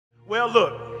Well,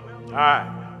 look, all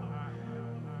right.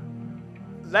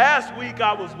 Last week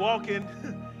I was walking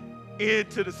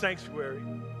into the sanctuary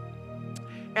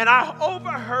and I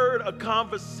overheard a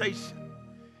conversation.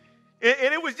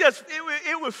 And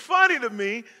it was funny to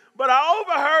me, but I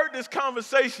overheard this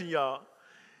conversation, y'all.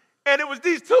 And it was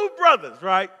these two brothers,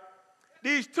 right?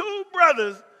 These two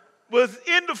brothers was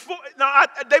in the,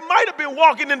 they might have been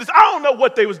walking in this, I don't know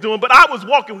what they was doing, but I was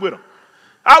walking with them.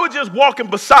 I was just walking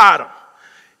beside them.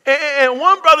 And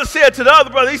one brother said to the other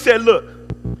brother, he said, look,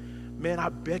 man, I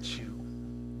bet you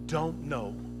don't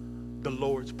know the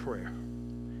Lord's Prayer.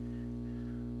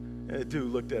 And the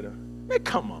dude looked at him, man,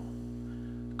 come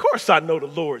on. Of course I know the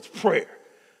Lord's Prayer.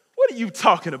 What are you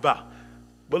talking about?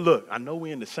 But look, I know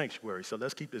we're in the sanctuary, so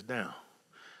let's keep this down.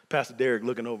 Pastor Derrick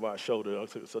looking over our shoulder,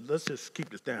 so let's just keep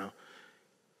this down.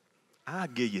 I'll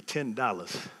give you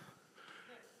 $10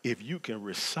 if you can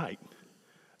recite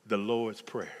the Lord's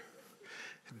Prayer.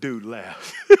 Dude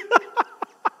laughed.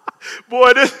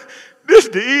 Boy, this is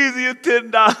the easiest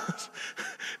 $10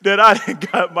 that I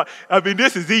got.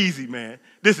 This is easy, man.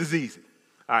 This is easy.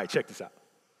 All right, check this out.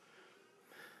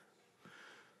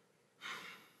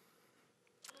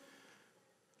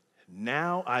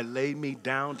 Now I lay me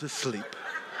down to sleep.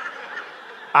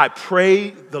 I pray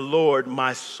the Lord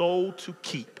my soul to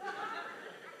keep.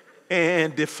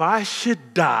 And if I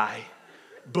should die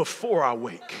before I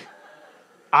wake,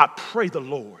 I pray the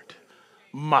Lord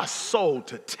my soul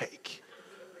to take.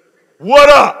 What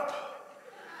up?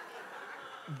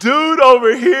 Dude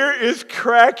over here is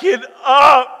cracking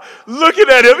up, looking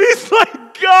at him. He's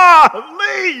like,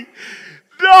 golly,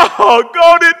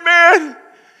 doggone it, man.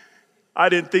 I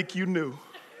didn't think you knew.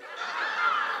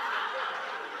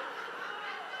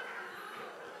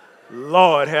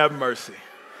 Lord have mercy.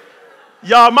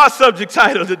 Y'all, my subject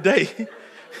title today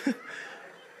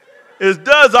is,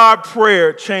 does our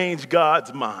prayer change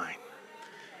God's mind?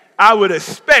 I would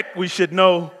expect we should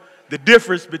know the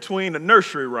difference between a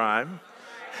nursery rhyme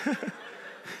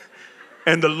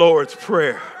and the Lord's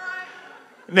Prayer.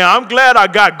 Now, I'm glad I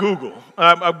got Google.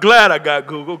 I'm glad I got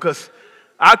Google because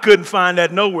I couldn't find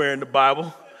that nowhere in the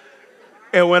Bible.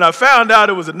 And when I found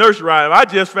out it was a nursery rhyme, I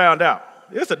just found out.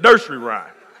 It's a nursery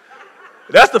rhyme.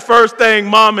 That's the first thing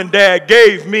mom and dad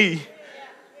gave me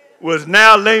was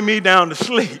now lay me down to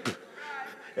sleep.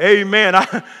 Amen.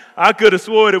 I could have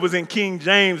sworn it was in King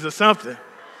James or something,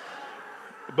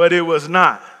 but it was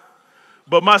not.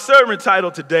 But my sermon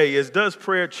title today is, does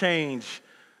prayer change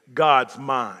God's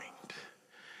mind?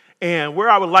 And where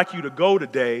I would like you to go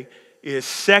today is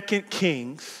 2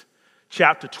 Kings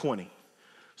chapter 20.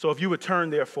 So if you would turn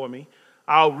there for me,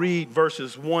 I'll read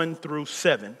verses 1 through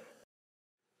 7.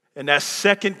 And that's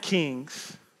 2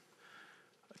 Kings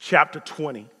chapter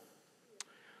 20,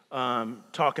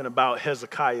 talking about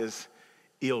Hezekiah's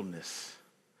illness.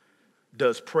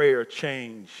 Does prayer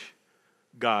change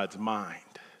God's mind?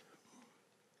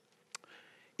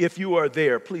 If you are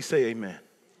there, please say amen.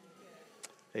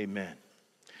 Amen.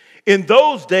 In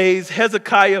those days,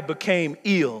 Hezekiah became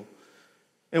ill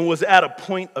and was at a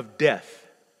point of death.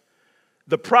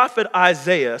 The prophet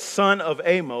Isaiah, son of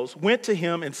Amos, went to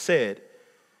him and said,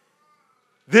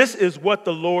 "This is what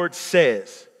the Lord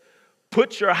says.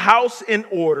 Put your house in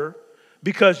order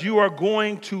because you are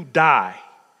going to die.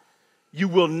 You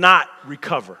will not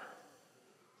recover."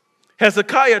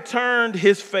 Hezekiah turned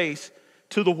his face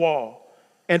to the wall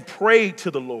and prayed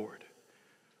to the Lord.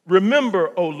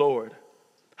 "Remember, O Lord,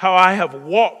 how I have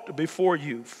walked before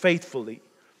you faithfully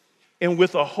and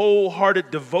with a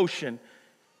wholehearted devotion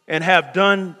and have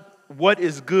done what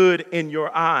is good in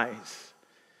your eyes."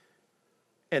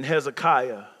 And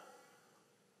Hezekiah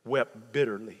wept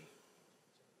bitterly.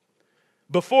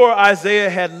 Before Isaiah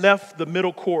had left the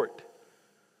middle court,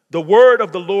 the word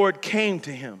of the Lord came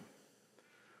to him.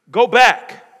 "Go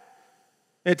back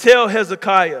and tell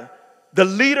Hezekiah, the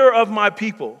leader of my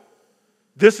people,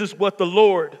 this is what the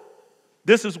Lord,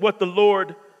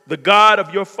 the God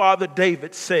of your father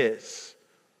David says.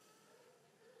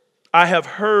 I have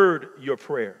heard your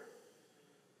prayer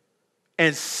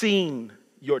and seen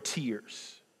your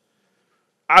tears.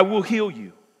 I will heal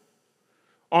you.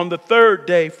 On the third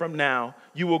day from now,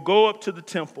 you will go up to the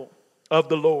temple of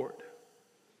the Lord.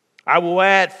 I will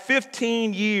add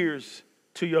 15 years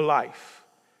to your life,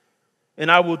 and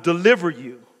I will deliver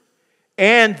you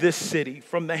and this city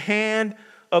from the hand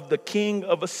of the king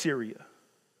of Assyria.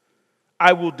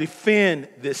 I will defend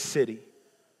this city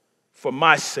for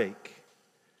my sake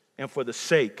and for the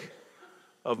sake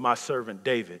of my servant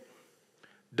David."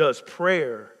 Does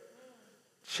prayer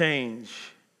change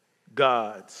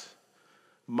God's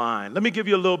mind? Let me give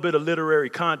you a little bit of literary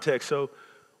context so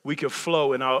we can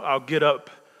flow, and I'll get up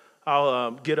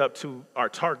I'll get up to our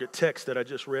target text that I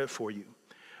just read for you.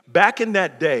 Back in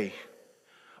that day,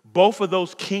 both of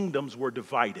those kingdoms were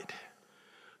divided.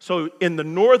 So in the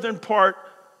northern part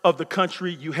of the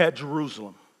country, you had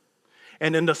Jerusalem.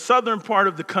 And in the southern part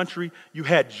of the country, you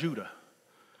had Judah.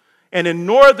 And in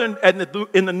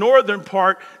the northern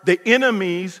part, the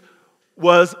enemies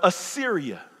was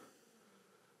Assyria.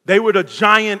 They were the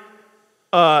giant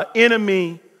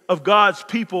enemy of God's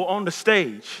people on the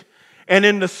stage. And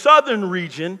in the southern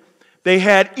region, they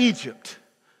had Egypt.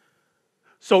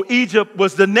 So Egypt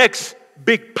was the next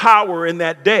big power in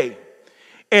that day.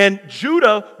 And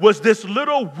Judah was this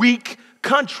little weak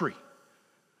country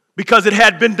because it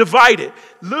had been divided.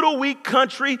 Little weak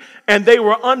country, and they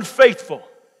were unfaithful.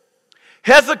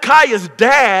 Hezekiah's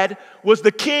dad was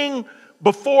the king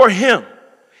before him.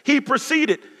 He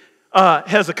preceded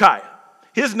Hezekiah.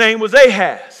 His name was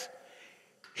Ahaz.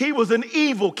 He was an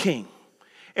evil king.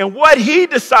 And what he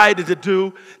decided to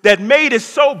do that made it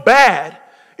so bad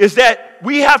is that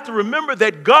we have to remember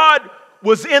that God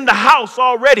was in the house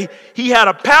already. He had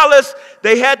a palace.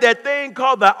 They had that thing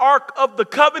called the Ark of the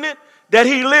Covenant that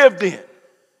he lived in.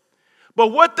 But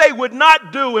what they would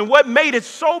not do and what made it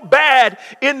so bad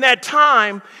in that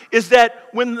time is that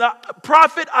when the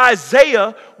prophet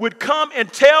Isaiah would come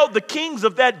and tell the kings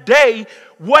of that day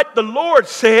what the Lord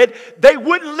said, they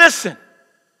wouldn't listen.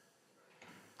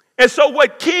 And so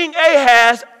what King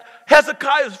Ahaz,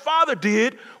 Hezekiah's father,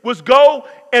 did was go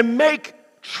and make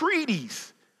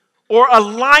treaties or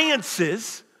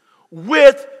alliances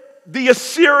with the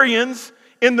Assyrians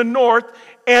in the north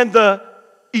and the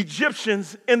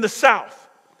Egyptians in the south.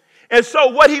 And so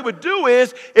what he would do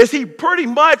is he pretty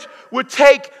much would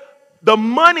take the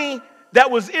money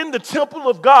that was in the temple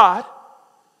of God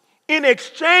in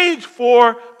exchange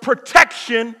for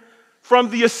protection from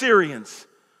the Assyrians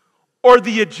or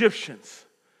the Egyptians.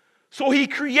 So he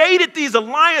created these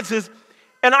alliances,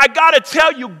 and I got to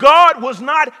tell you, God was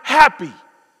not happy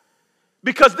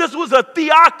because this was a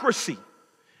theocracy.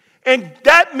 And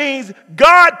that means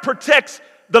God protects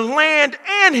the land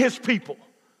and his people.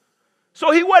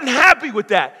 So he wasn't happy with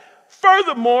that.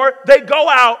 Furthermore, they go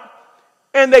out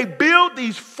and they build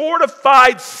these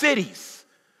fortified cities.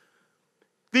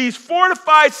 These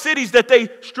fortified cities that they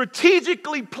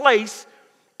strategically place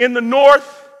in the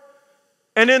north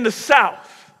and in the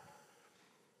south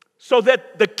so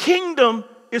that the kingdom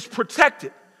is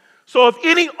protected. So if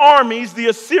any armies, the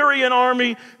Assyrian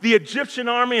army, the Egyptian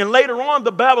army, and later on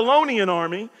the Babylonian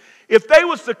army, if they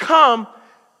was to come,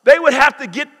 they would have to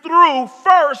get through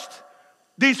first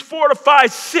these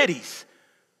fortified cities,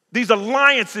 these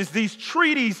alliances, these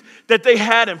treaties that they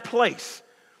had in place.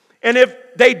 And if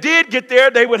they did get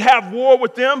there, they would have war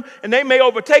with them, and they may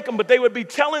overtake them, but they would be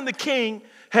telling the king,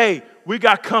 hey, we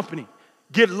got company.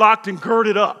 Get locked and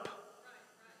girded up.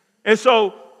 And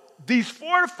so these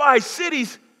fortified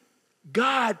cities,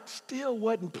 God still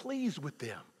wasn't pleased with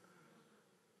them.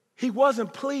 He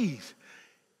wasn't pleased.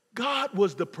 God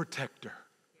was the protector.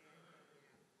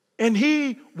 And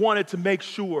he wanted to make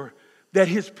sure that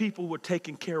his people were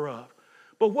taken care of.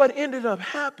 But what ended up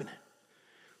happening,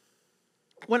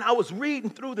 when I was reading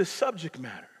through this subject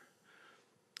matter,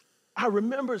 I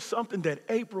remembered something that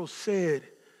April said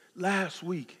last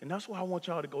week, and that's why I want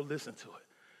y'all to go listen to it.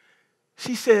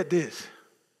 She said this.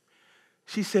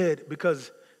 She said,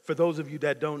 because for those of you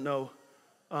that don't know,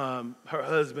 her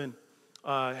husband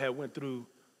had went through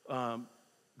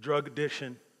drug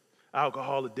addiction,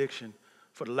 alcohol addiction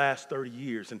for the last 30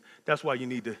 years. And that's why you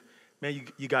need to, man,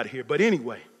 you got to hear. But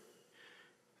anyway,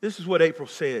 this is what April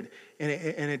said. And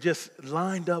it just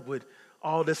lined up with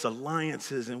all this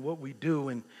alliances and what we do.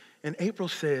 And April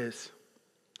says,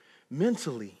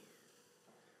 mentally,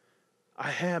 I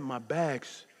had my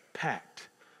bags packed.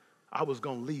 I was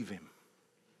going to leave him.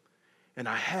 And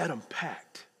I had them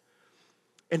packed.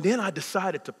 And then I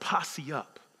decided to posse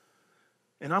up.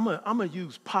 And I'm going to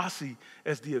use posse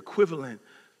as the equivalent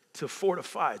to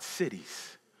fortified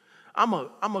cities. I'm going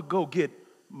to go get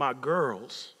my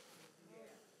girls.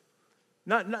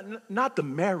 Not the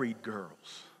married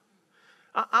girls.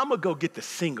 I'm going to go get the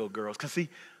single girls. Because, see,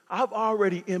 I've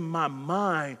already in my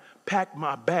mind packed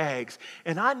my bags,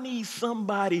 and I need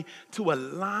somebody to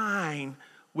align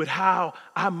with how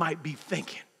I might be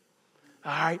thinking.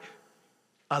 All right?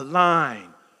 Align.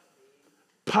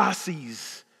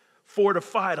 Posses.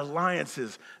 Fortified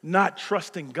alliances. Not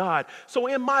trusting God. So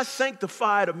in my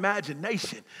sanctified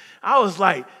imagination, I was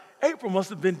like, April must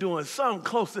have been doing something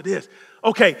close to this.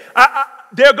 Okay,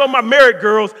 there go my married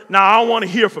girls. Now I don't want to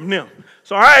hear from them.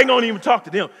 So I ain't going to even talk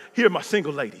to them. Here are my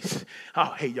single ladies.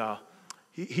 Oh, hey, y'all.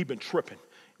 He been tripping.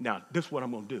 Now, this is what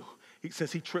I'm going to do.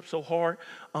 Since he tripped so hard,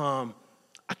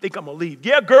 I I think I'm going to leave.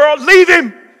 Yeah, girl, leave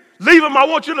him. Leave him. I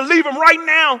want you to leave him right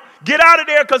now. Get out of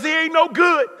there because he ain't no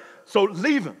good. So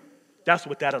leave him. That's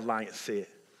what that alliance said.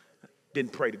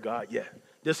 Didn't pray to God yet.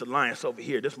 This alliance over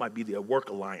here, this might be the work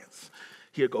alliance.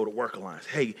 Here go the work alliance.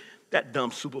 Hey, that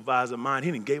dumb supervisor of mine,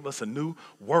 he done gave us a new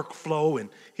workflow and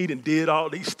he done did all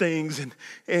these things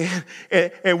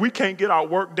and we can't get our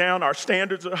work down. Our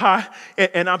standards are high.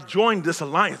 And I've joined this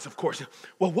alliance, of course.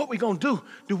 Well, what we going to do?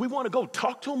 Do we want to go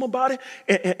talk to him about it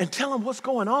and tell him what's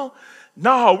going on?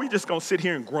 No, we just going to sit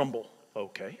here and grumble.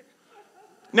 Okay.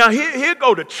 Now, here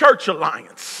go the church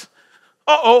alliance.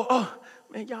 Oh,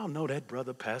 man, y'all know that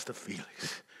brother, Pastor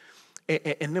Felix.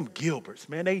 And them Gilberts,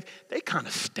 man, they kind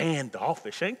of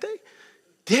standoffish, ain't they?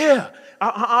 Yeah.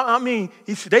 I mean,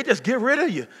 they just get rid of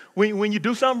you. When you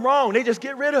do something wrong, they just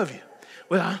get rid of you.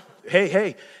 Well,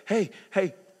 hey,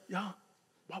 y'all,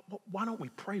 why don't we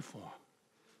pray for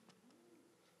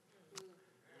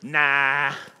them?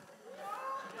 Nah.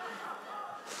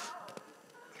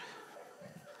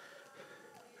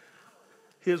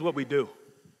 Here's what we do.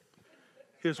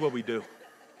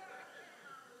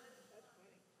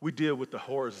 We deal with the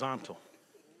horizontal.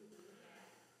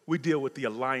 We deal with the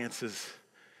alliances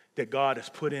that God has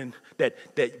put in, that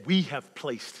we have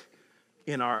placed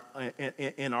in our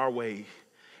way,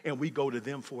 and we go to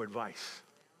them for advice.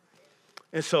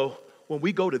 And so when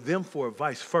we go to them for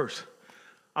advice first,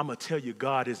 I'm going to tell you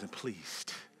God isn't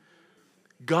pleased.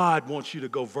 God wants you to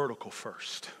go vertical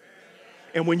first.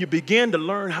 And when you begin to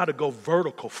learn how to go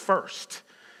vertical first,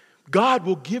 God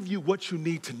will give you what you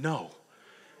need to know.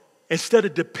 Instead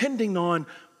of depending on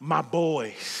my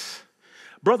boys.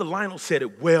 Brother Lionel said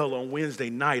it well on Wednesday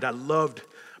night. I loved,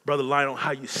 Brother Lionel,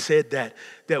 how you said that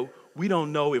we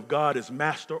don't know if God is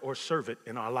master or servant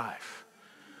in our life.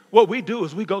 What we do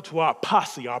is we go to our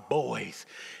posse, our boys,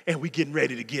 and we getting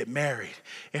ready to get married.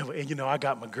 And you know, I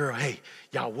got my girl, hey,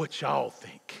 y'all, what y'all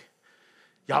think?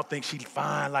 Y'all think she's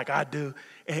fine like I do?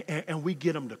 And we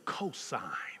get them to co-sign.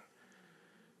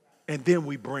 And then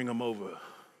we bring them over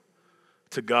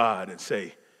to God and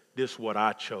say, this is what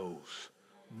I chose.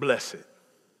 Bless it.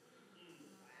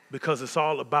 Because it's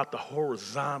all about the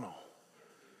horizontal.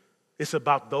 It's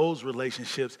about those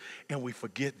relationships, and we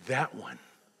forget that one.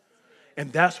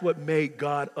 And that's what made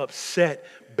God upset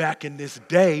back in this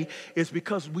day, is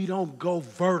because we don't go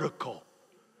vertical.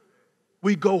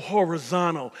 We go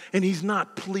horizontal, and he's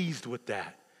not pleased with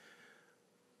that.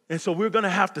 And so we're going to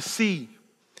have to see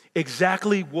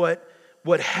exactly what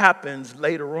happens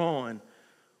later on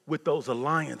with those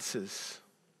alliances.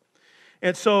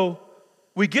 And so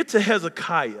we get to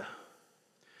Hezekiah.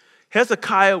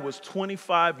 Hezekiah was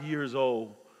 25 years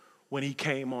old when he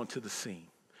came onto the scene.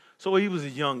 So he was a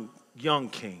young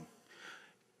king.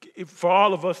 For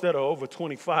all of us that are over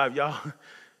 25,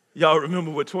 y'all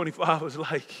remember what 25 was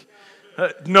like?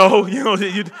 No,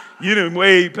 you didn't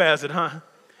way past it, huh?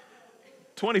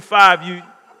 25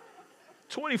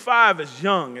 is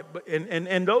young,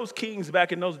 and those kings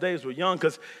back in those days were young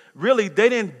because really they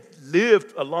didn't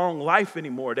live a long life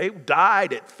anymore. They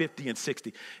died at 50 and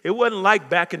 60. It wasn't like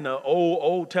back in the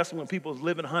Old Testament when people was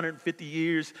living 150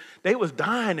 years. They was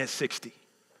dying at 60.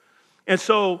 And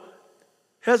so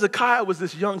Hezekiah was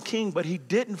this young king, but he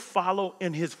didn't follow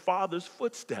in his father's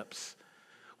footsteps.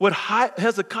 What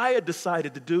Hezekiah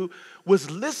decided to do was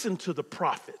listen to the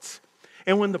prophets.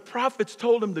 And when the prophets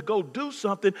told him to go do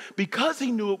something, because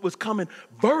he knew it was coming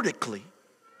vertically,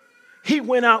 he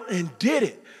went out and did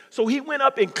it. So he went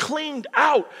up and cleaned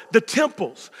out the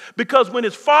temples. Because when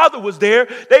his father was there,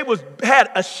 they had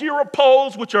Asherah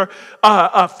poles, which are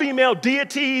female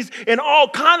deities, and all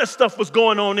kind of stuff was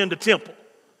going on in the temple.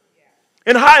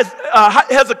 And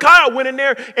Hezekiah went in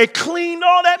there and cleaned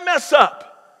all that mess up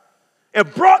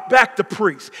and brought back the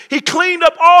priests. He cleaned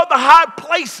up all the high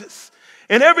places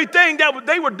and everything that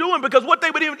they were doing, because what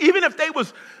they would even if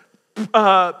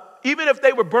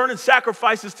they were burning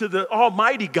sacrifices to the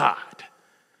Almighty God,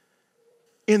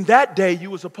 in that day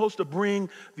you were supposed to bring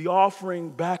the offering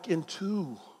back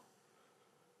into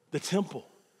the temple,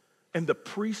 and the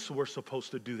priests were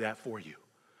supposed to do that for you.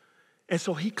 And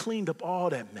so he cleaned up all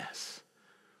that mess.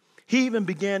 He even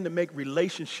began to make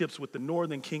relationships with the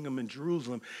northern kingdom in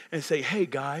Jerusalem and say, hey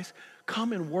guys,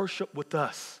 come and worship with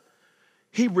us.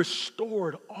 He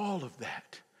restored all of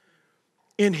that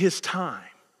in his time.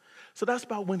 So that's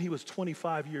about when he was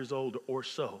 25 years old or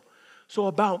so. So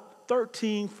about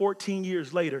 13, 14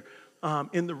 years later,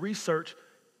 in the research,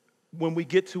 when we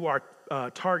get to our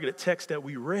targeted text that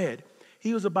we read,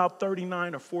 he was about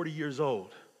 39 or 40 years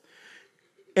old.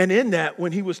 And in that,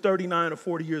 when he was 39 or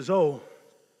 40 years old,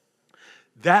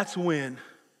 that's when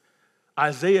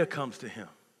Isaiah comes to him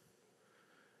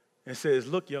and says,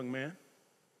 look, young man,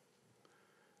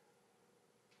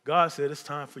 God said, it's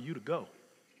time for you to go.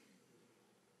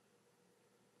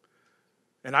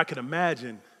 And I can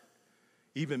imagine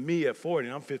even me at 40,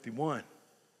 and I'm 51.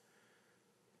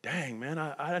 Dang, man,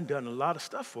 I done a lot of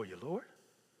stuff for you, Lord.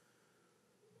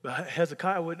 But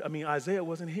Isaiah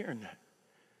wasn't hearing that.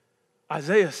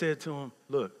 Isaiah said to him,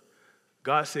 look,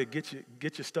 God said, get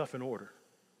your stuff in order.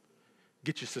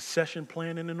 Get your succession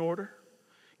planning in order.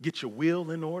 Get your will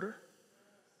in order,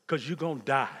 because you're going to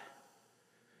die.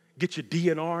 Get your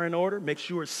DNR in order. Make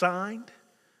sure it's signed.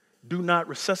 Do not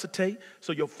resuscitate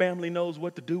so your family knows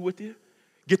what to do with you.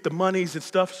 Get the monies and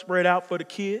stuff spread out for the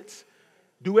kids.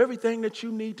 Do everything that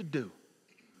you need to do,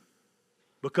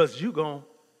 because you're going to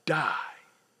die.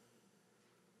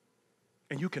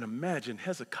 And you can imagine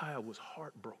Hezekiah was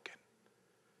heartbroken.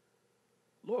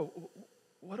 Lord,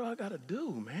 what do I got to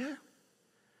do, man?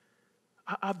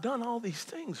 I've done all these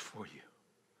things for you.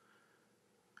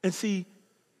 And see,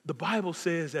 the Bible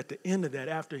says at the end of that,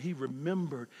 after he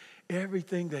remembered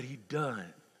everything that he'd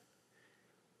done,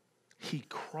 he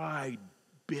cried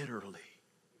bitterly.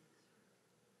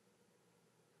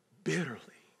 Bitterly.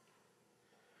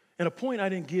 And a point I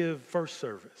didn't give first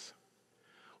service.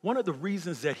 One of the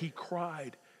reasons that he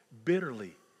cried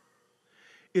bitterly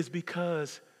is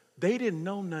because they didn't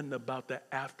know nothing about the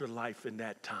afterlife in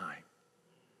that time.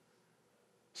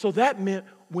 So that meant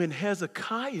when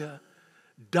Hezekiah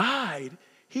died,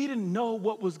 he didn't know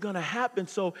what was going to happen.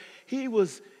 So he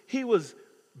was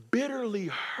bitterly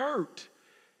hurt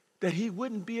that he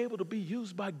wouldn't be able to be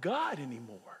used by God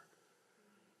anymore.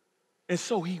 And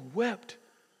so he wept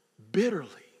bitterly.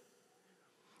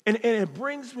 And it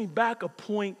brings me back a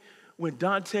point when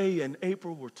Dante and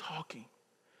April were talking.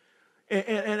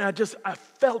 And I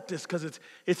felt this because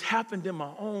it's happened in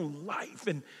my own life.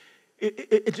 And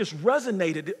it just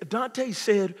resonated. Dante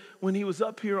said when he was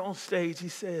up here on stage, he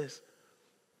says,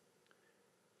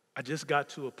 I just got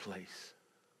to a place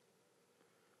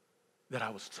that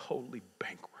I was totally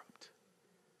bankrupt.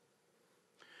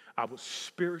 I was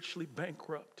spiritually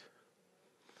bankrupt.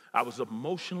 I was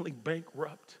emotionally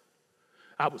bankrupt.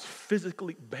 I was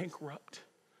physically bankrupt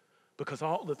because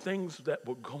all the things that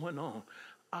were going on,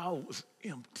 I was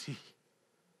empty.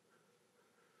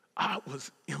 I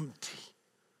was empty.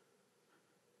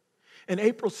 And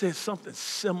April said something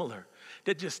similar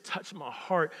that just touched my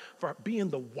heart for being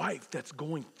the wife that's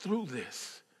going through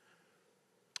this.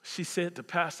 She said to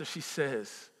Pastor, she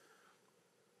says,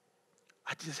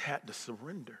 I just had to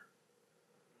surrender.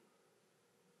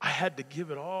 I had to give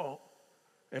it all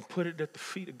and put it at the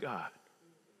feet of God.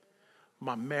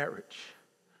 My marriage,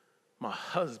 my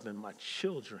husband, my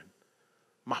children,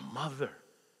 my mother.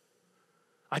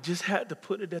 I just had to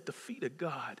put it at the feet of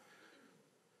God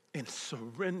and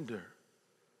surrender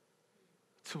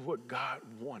to what God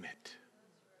wanted.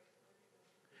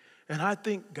 And I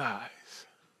think, guys,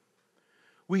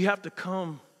 we have to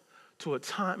come to a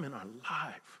time in our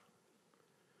life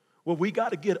where we got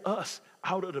to get us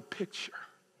out of the picture.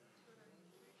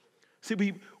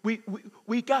 See,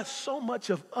 we got so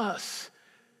much of us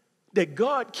that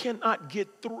God cannot get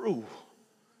through.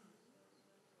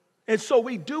 And so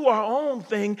we do our own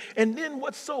thing, and then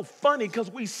what's so funny, because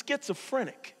we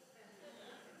schizophrenic,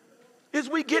 is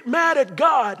we get mad at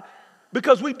God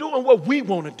because we're doing what we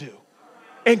want to do,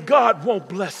 and God won't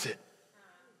bless it.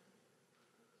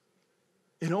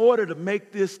 In order to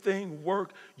make this thing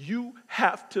work, you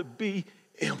have to be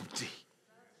empty.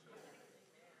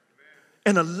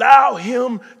 And allow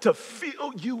him to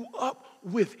fill you up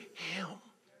with him.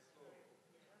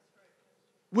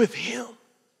 With him.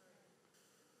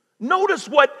 Notice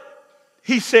what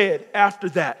he said after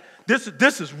that.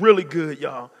 This is really good,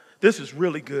 y'all. This is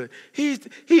really good. He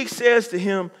says to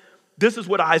him, this is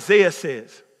what Isaiah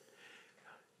says.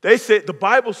 The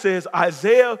Bible says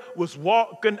Isaiah was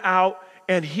walking out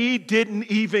and he didn't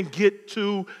even get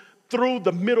through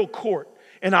the middle court.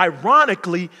 And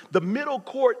ironically, the middle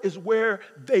court is where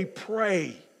they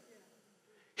pray.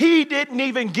 He didn't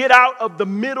even get out of the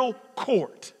middle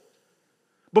court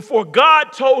before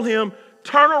God told him,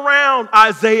 turn around,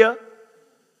 Isaiah,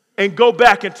 and go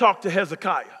back and talk to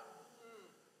Hezekiah.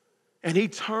 And he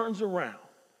turns around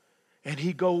and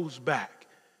he goes back.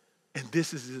 And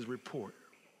this is his report.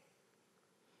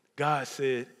 God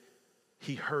said,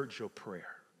 he heard your prayer.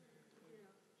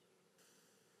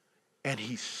 And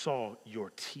he saw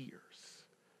your tears.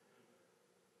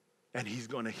 And he's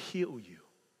going to heal you.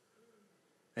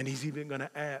 And he's even going to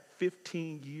add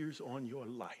 15 years on your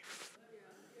life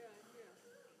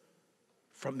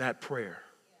from that prayer.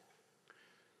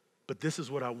 But this is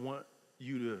what I want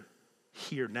you to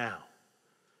hear now.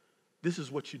 This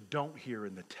is what you don't hear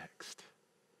in the text.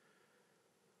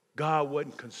 God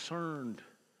wasn't concerned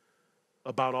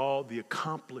about all the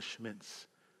accomplishments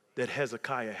that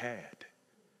Hezekiah had.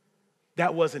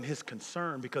 That wasn't his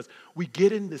concern, because we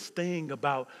get in this thing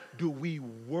about, do we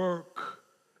work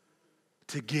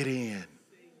to get in?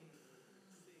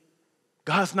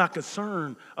 God's not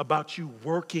concerned about you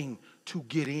working to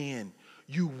get in.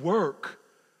 You work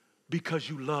because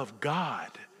you love God,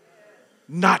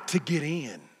 not to get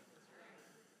in.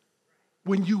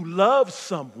 When you love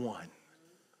someone,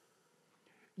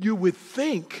 you would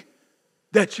think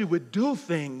that you would do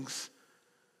things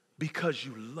because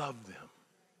you love them.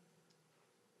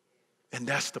 And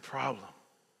that's the problem.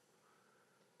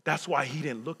 That's why he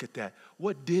didn't look at that.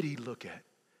 What did he look at?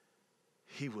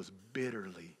 He was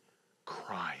bitterly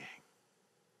crying.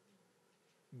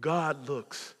 God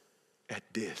looks at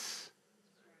this.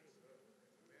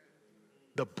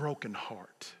 The broken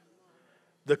heart.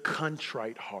 The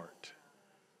contrite heart.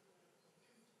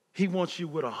 He wants you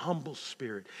with a humble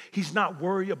spirit. He's not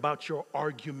worried about your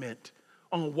argument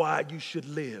on why you should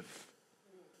live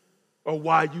or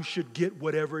why you should get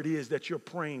whatever it is that you're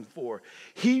praying for.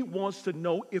 He wants to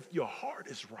know if your heart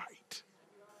is right.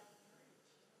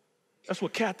 That's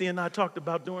what Kathy and I talked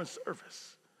about during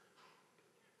service.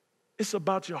 It's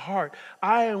about your heart.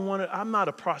 I'm not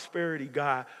a prosperity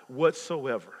guy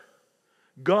whatsoever.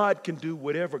 God can do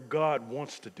whatever God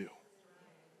wants to do.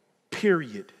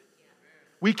 Period.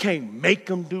 We can't make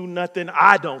him do nothing,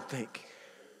 I don't think.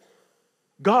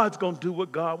 God's going to do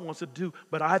what God wants to do.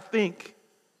 But I think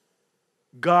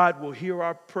God will hear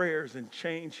our prayers and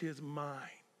change his mind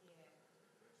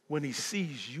when he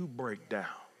sees you break down.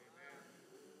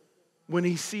 When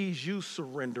he sees you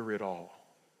surrender it all.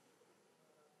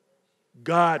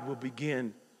 God will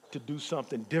begin to do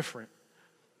something different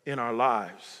in our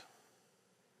lives.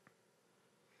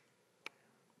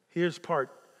 Here's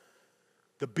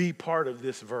the B part of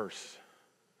this verse.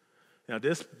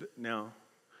 Now,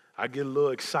 I get a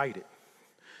little excited.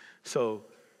 So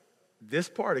this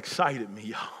part excited me,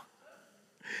 y'all.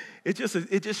 It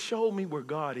just showed me where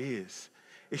God is.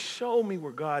 It showed me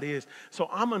where God is. So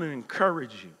I'm going to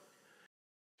encourage you.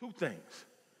 Two things.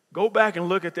 Go back and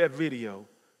look at that video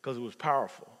because it was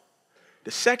powerful.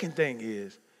 The second thing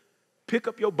is pick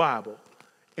up your Bible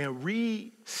and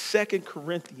read 2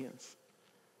 Corinthians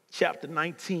chapter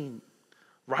 19,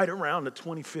 right around the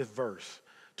 25th verse,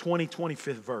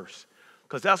 25th verse,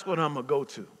 because that's what I'm going to go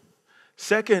to.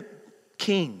 2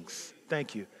 Kings,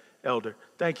 thank you, Elder.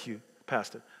 Thank you,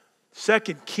 Pastor. 2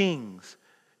 Kings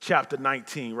chapter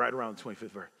 19, right around the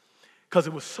 25th verse, because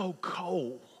it was so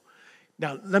cold.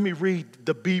 Now, let me read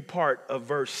the B part of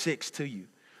verse 6 to you.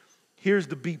 Here's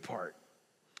the B part.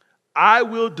 I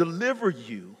will deliver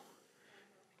you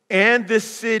and this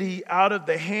city out of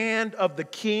the hand of the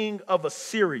king of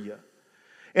Assyria,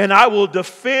 and I will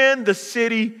defend the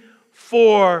city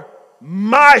for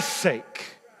my sake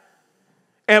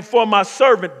and for my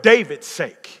servant David's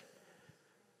sake.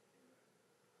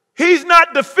 He's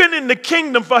not defending the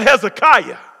kingdom for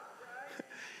Hezekiah.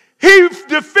 He's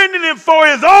defending him for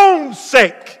his own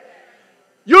sake.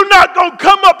 You're not going to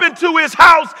come up into his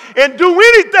house and do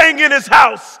anything in his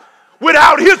house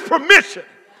without his permission.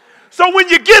 So when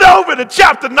you get over to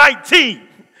chapter 19,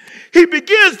 he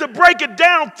begins to break it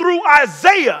down through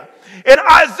Isaiah. And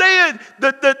Isaiah,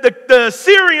 the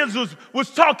Assyrians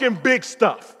was talking big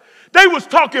stuff. They was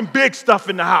talking big stuff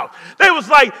in the house. They was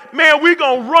like, man, we're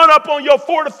going to run up on your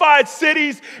fortified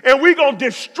cities and we're going to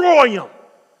destroy them.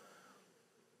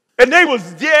 And they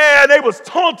was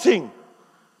taunting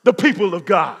the people of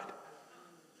God.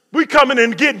 We coming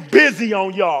and getting busy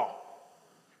on y'all.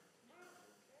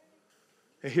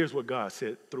 And here's what God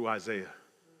said through Isaiah.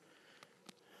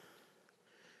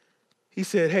 He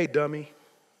said, hey, dummy.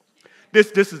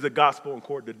 This is the gospel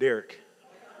according to Derrick.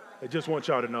 I just want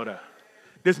y'all to know that.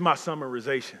 This is my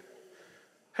summarization.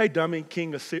 Hey, dummy,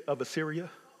 king of Assyria.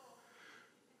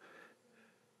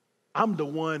 I'm the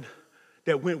one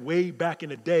that went way back in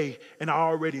the day, and I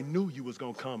already knew you was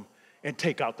going to come and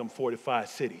take out them fortified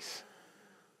cities.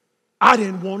 I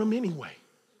didn't want them anyway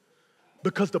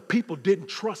because the people didn't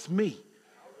trust me.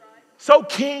 So,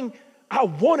 king, I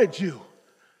wanted you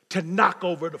to knock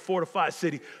over the fortified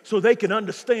city so they can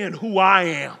understand who I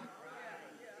am.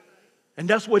 And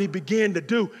that's what he began to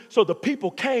do. So the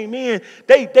people came in,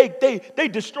 they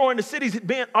destroying the cities,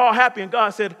 being all happy, and God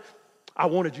said, I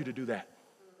wanted you to do that.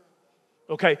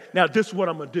 Okay, now this is what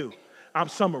I'm going to do. I'm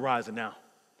summarizing now.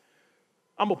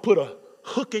 I'm going to put a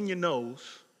hook in your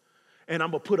nose, and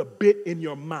I'm going to put a bit in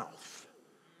your mouth.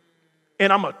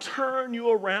 And I'm going to turn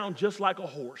you around just like a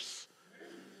horse.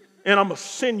 And I'm going to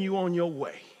send you on your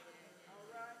way.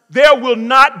 There will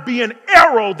not be an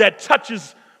arrow that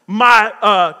touches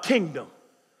my kingdom.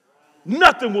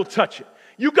 Nothing will touch it.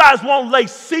 You guys won't lay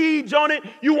siege on it.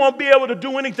 You won't be able to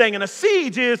do anything. And a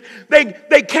siege is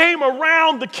they came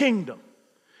around the kingdom.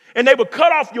 And they would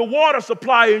cut off your water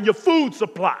supply and your food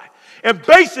supply. And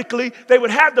basically, they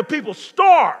would have the people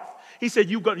starve. He said,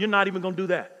 you're not even going to do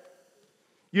that.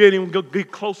 You ain't even going to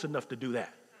get close enough to do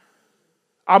that.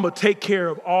 I'm going to take care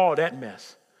of all that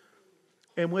mess.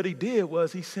 And what he did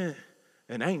was he sent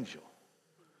an angel.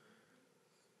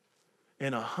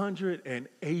 And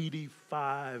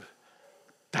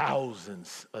 185,000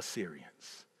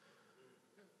 Assyrians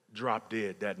dropped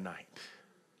dead that night.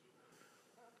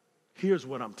 Here's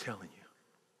what I'm telling you.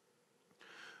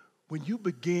 When you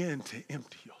begin to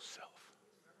empty yourself,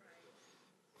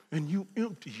 and you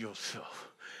empty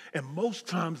yourself, and most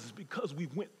times it's because we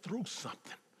went through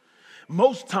something.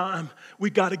 Most time we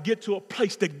got to get to a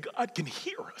place that God can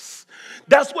hear us.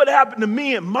 That's what happened to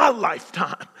me in my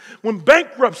lifetime. When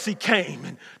bankruptcy came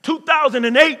and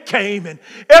 2008 came and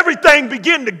everything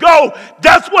began to go,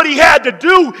 that's what he had to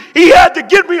do. He had to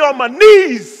get me on my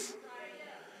knees.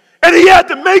 And he had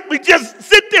to make me just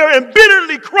sit there and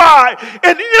bitterly cry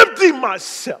and empty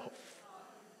myself.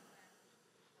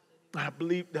 I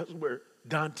believe that's where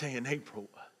Dante and April was.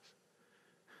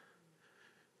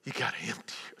 You got to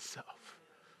empty yourself.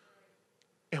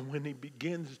 And when he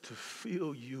begins to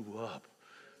fill you up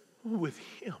with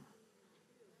him,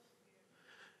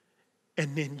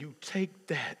 and then you take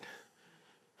that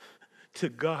to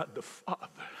God the Father.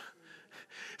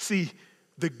 See,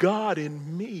 the God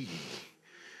in me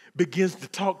begins to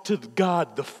talk to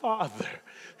God the Father.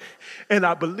 And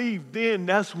I believe then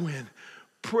that's when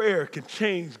prayer can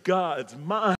change God's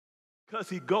mind, because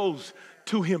he goes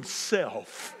to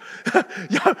himself.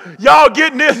 Y'all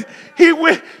getting this?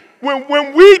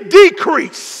 When we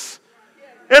decrease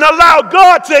and allow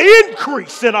God to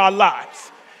increase in our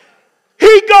lives,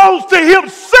 he goes to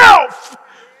himself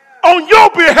on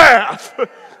your behalf.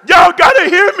 Y'all got to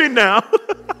hear me now.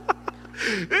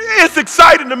 It's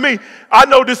exciting to me. I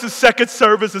know this is second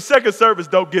service. The second service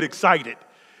don't get excited.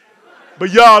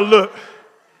 But y'all look,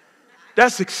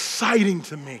 that's exciting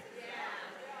to me.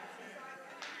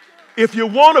 If you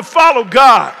want to follow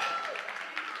God,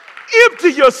 empty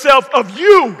yourself of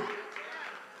you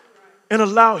and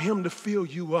allow him to fill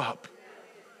you up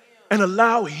and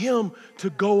allow him to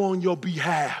go on your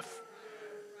behalf.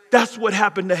 That's what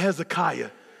happened to Hezekiah.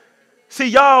 See,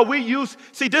 y'all,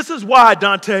 this is why,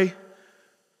 Dante,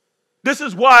 this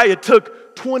is why it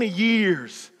took 20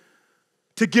 years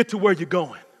to get to where you're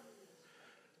going.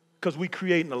 Because we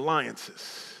creating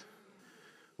alliances.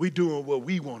 We doing what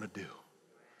we want to do.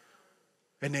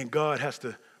 And then God has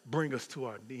to bring us to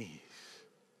our knees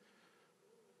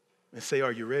and say,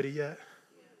 are you ready yet?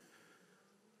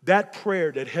 That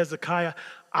prayer that Hezekiah,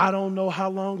 I don't know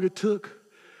how long it took,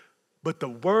 but the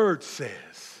word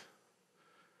says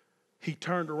he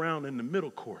turned around in the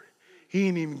middle court. He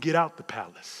didn't even get out the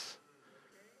palace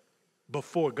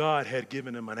before God had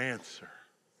given him an answer.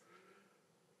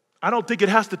 I don't think it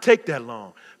has to take that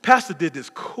long. Pastor did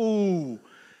this cool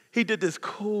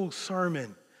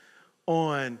sermon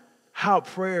on how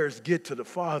prayers get to the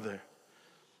Father.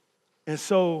 And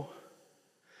so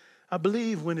I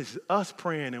believe when it's us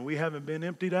praying and we haven't been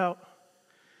emptied out,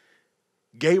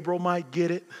 Gabriel might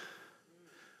get it.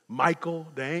 Michael,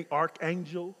 the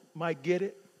archangel, might get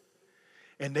it.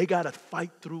 And they got to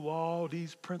fight through all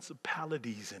these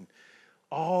principalities and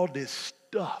all this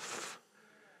stuff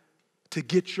to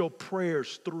get your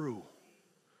prayers through.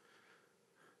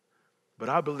 But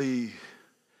I believe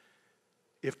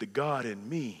if the God in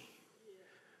me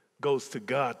goes to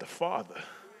God the Father,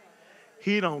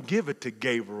 he don't give it to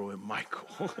Gabriel and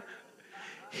Michael.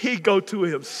 He go to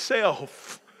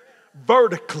himself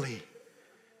vertically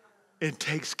and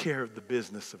takes care of the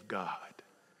business of God.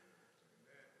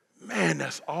 Man,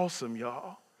 that's awesome,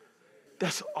 y'all.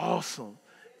 That's awesome.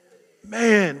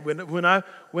 Man, when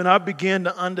I began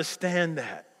to understand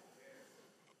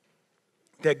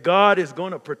that God is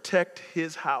going to protect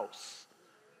his house,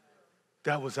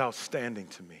 that was outstanding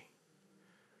to me.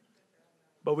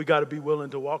 But we got to be willing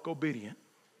to walk obedient.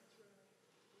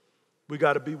 We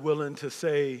got to be willing to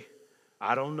say,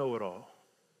 I don't know it all.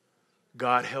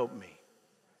 God help me.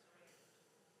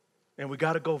 And we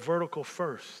got to go vertical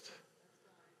first.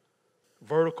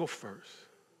 Vertical first.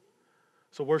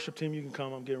 So worship team, you can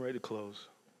come. I'm getting ready to close.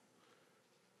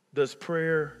 Does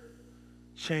prayer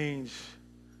change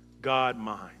God's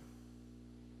mind?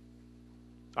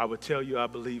 I would tell you I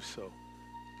believe so.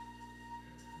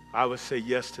 I would say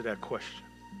yes to that question.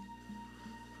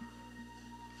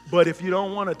 But if you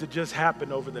don't want it to just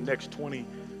happen over the next 20,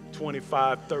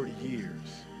 25, 30 years,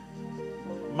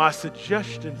 my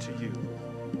suggestion to you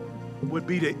would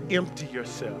be to empty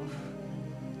yourself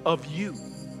of you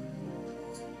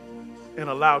and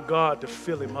allow God to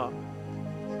fill him up.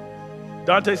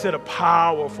 Dante said a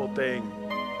powerful thing.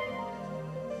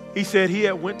 He said he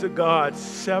had went to God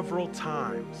several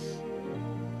times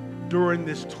during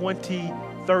this 20,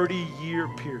 30-year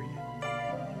period.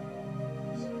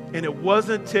 And it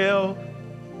wasn't until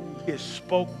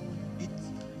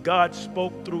God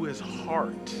spoke through his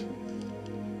heart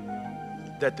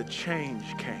that the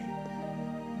change came.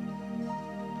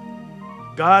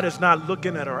 God is not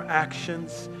looking at our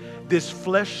actions. This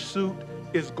flesh suit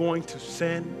is going to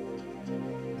sin,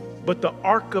 but the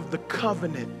Ark of the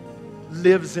Covenant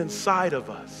lives inside of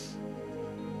us.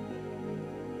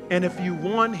 And if you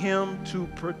want him to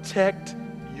protect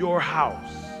your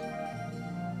house,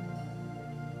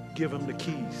 give him the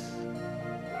keys.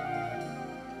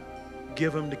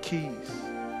 Give him the keys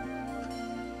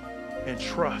and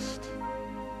trust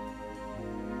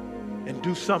and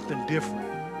do something different.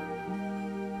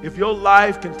 If your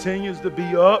life continues to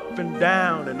be up and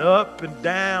down and up and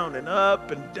down and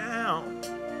up and down,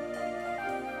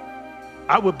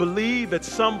 I would believe at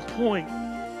some point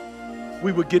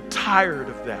we would get tired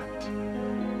of that.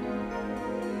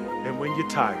 And when you're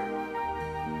tired,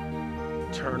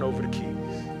 turn over the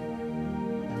keys,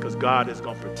 because God is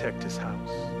going to protect his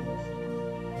house.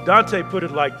 Dante put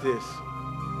it like this,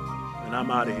 and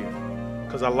I'm out of here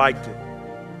because I liked it.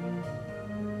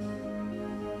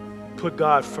 Put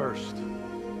God first.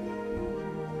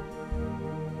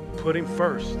 Put him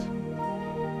first.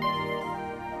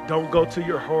 Don't go to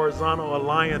your horizontal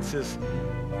alliances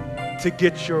to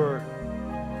get your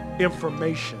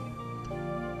information.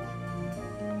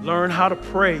 Learn how to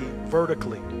pray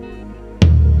vertically.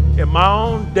 And my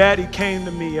own daddy came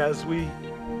to me as we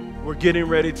were getting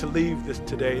ready to leave this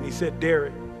today, and he said,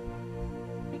 Derrick,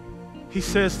 he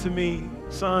says to me,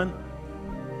 son,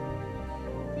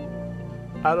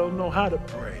 I don't know how to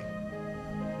pray.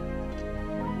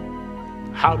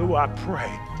 How do I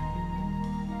pray?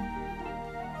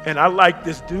 And I like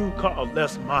this dude called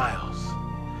Les Miles.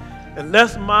 And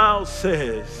Les Miles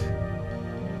says,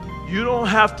 you don't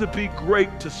have to be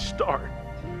great to start,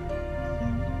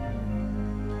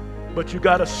 but you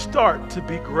got to start to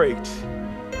be great.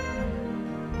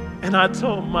 And I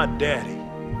told my daddy,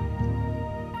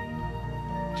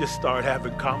 just start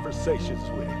having conversations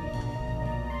with him.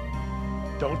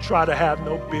 Don't try to have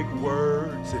no big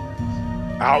words and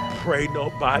out-pray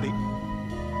nobody.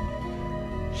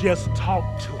 Just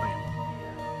talk to him,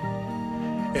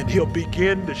 and he'll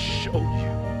begin to show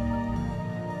you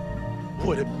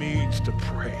what it means to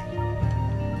pray.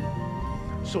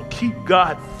 So keep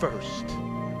God first.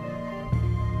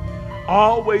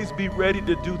 Always be ready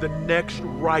to do the next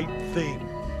right thing.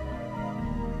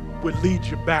 Would lead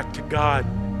you back to God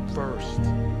first.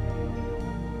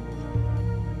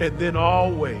 And then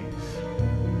always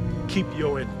keep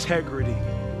your integrity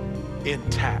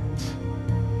intact.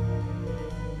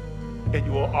 And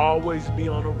you will always be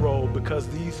on a roll, because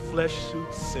these flesh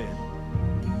suits sin,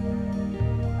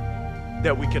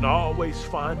 that we can always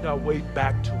find our way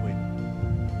back to it.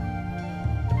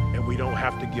 And we don't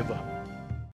have to give up.